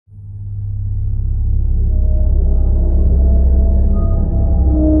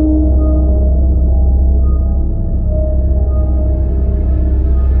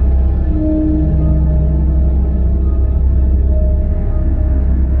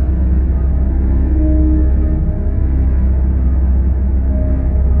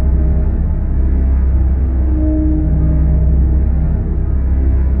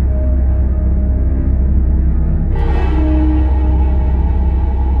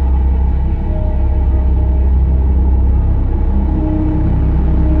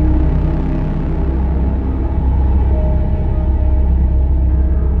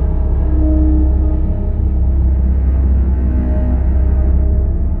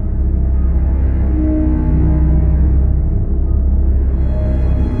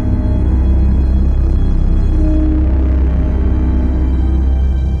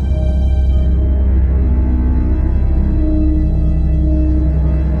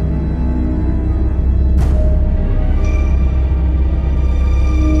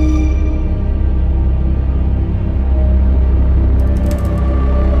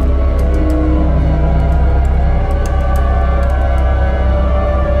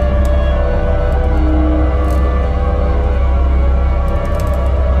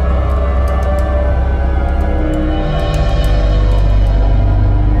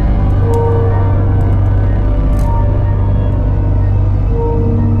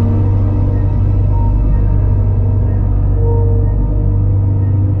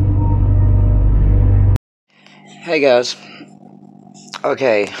Hey guys.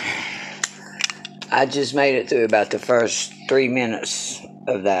 Okay, I just made it through about the first 3 minutes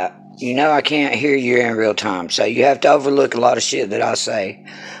of that. You know I can't hear you in real time, so you have to overlook a lot of shit that I say.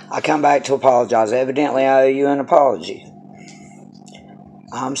 I come back to apologize. Evidently, I owe you an apology.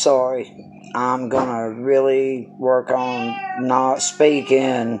 I'm sorry. I'm gonna really work on not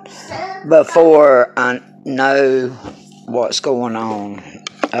speaking before I know what's going on.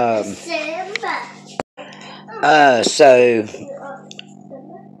 So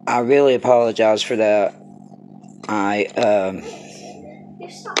I really apologize for that.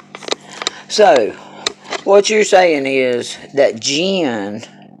 So what you're saying is that Jen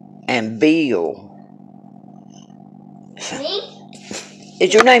and Bill. Me?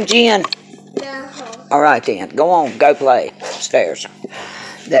 Is your name Jen? No. All right then. Go on. Go play upstairs.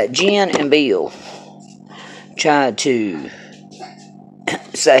 That Jen and Bill tried to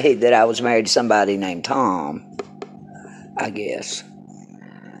say that I was married to somebody named Tom, I guess.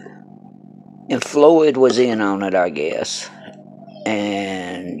 And Floyd was in on it, I guess.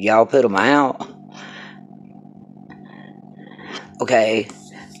 And y'all put him out. Okay.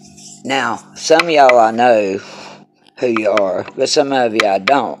 Now, some of y'all I know who you are, but some of you I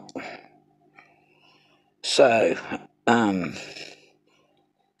don't. So, can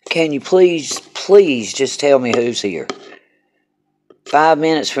you please just tell me who's here? 5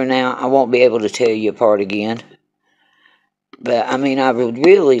 minutes from now, I won't be able to tell you apart again. But, I mean, I would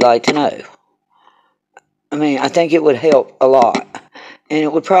really like to know. I mean, I think it would help a lot. And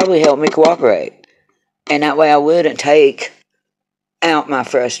it would probably help me cooperate. And that way I wouldn't take out my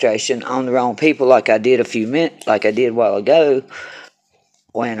frustration on the wrong people like I did a while ago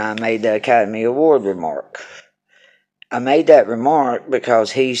when I made the Academy Award remark. I made that remark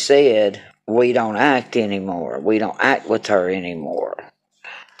because he said, we don't act anymore. We don't act with her anymore.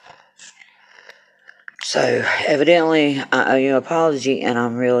 So, evidently, I owe you an apology, and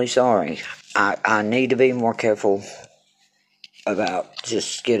I'm really sorry. I need to be more careful about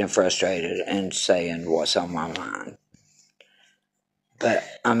just getting frustrated and saying what's on my mind. But,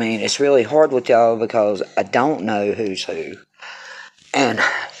 I mean, it's really hard with y'all because I don't know who's who. And,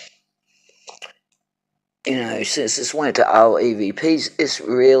 you know, since this went to all EVPs, it's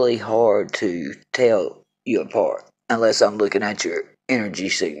really hard to tell you apart unless I'm looking at your energy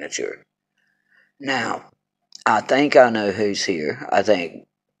signature. Now, I think I know who's here. I think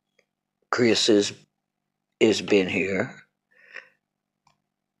Chris has been here.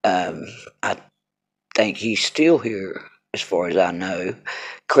 I think he's still here, as far as I know.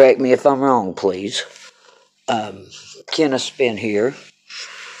 Correct me if I'm wrong, please. Kenneth's been here.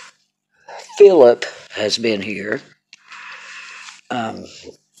 Philip has been here.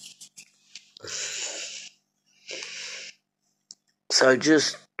 So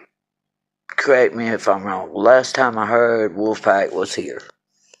just correct me if I'm wrong. Last time I heard, Wolfpack was here.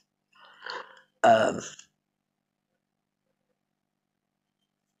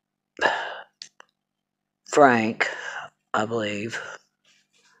 Frank, I believe.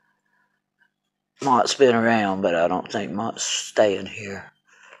 Mott's been around, but I don't think Mott's staying here.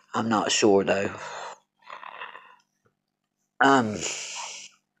 I'm not sure, though.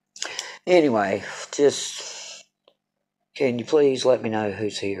 Anyway, just, can you please let me know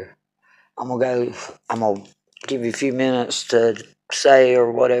who's here? I'm gonna give you a few minutes to say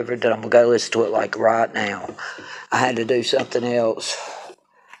or whatever, then I'm gonna go listen to it like right now. I had to do something else.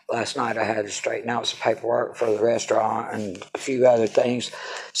 Last night I had to straighten out some paperwork for the restaurant and a few other things.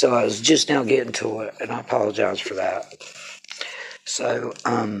 So I was just now getting to it, and I apologize for that. So,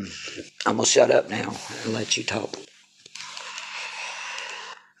 I'm going to shut up now and let you talk.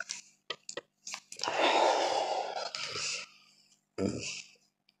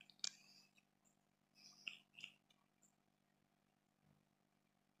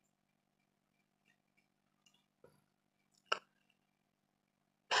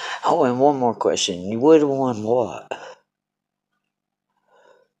 Oh, and one more question. You would have won what?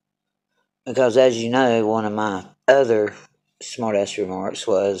 Because as you know, one of my other smart-ass remarks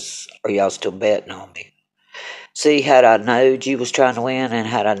was, are y'all still betting on me? See, had I knowed you was trying to win and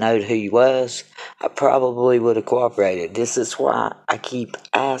had I knowed who you was, I probably would have cooperated. This is why I keep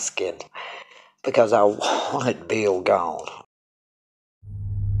asking. Because I wanted Bill gone.